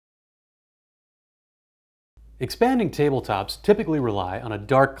Expanding tabletops typically rely on a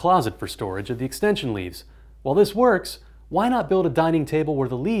dark closet for storage of the extension leaves. While this works, why not build a dining table where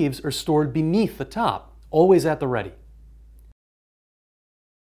the leaves are stored beneath the top, always at the ready?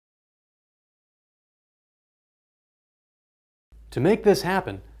 To make this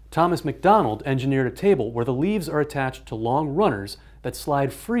happen, Thomas MacDonald engineered a table where the leaves are attached to long runners that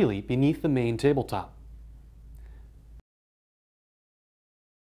slide freely beneath the main tabletop.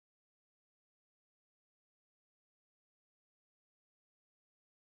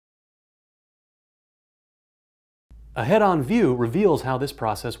 A head-on view reveals how this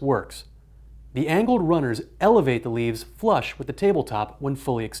process works. The angled runners elevate the leaves flush with the tabletop when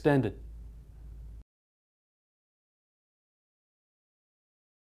fully extended.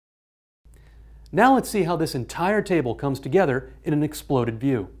 Now let's see how this entire table comes together in an exploded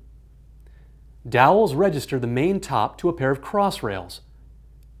view. Dowels register the main top to a pair of cross rails.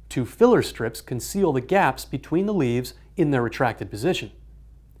 Two filler strips conceal the gaps between the leaves in their retracted position.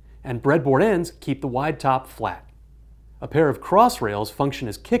 And breadboard ends keep the wide top flat. A pair of cross rails function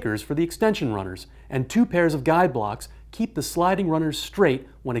as kickers for the extension runners, and two pairs of guide blocks keep the sliding runners straight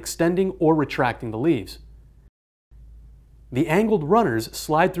when extending or retracting the leaves. The angled runners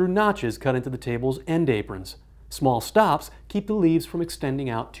slide through notches cut into the table's end aprons. Small stops keep the leaves from extending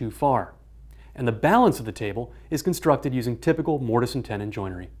out too far. And the balance of the table is constructed using typical mortise and tenon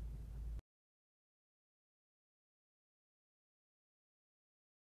joinery.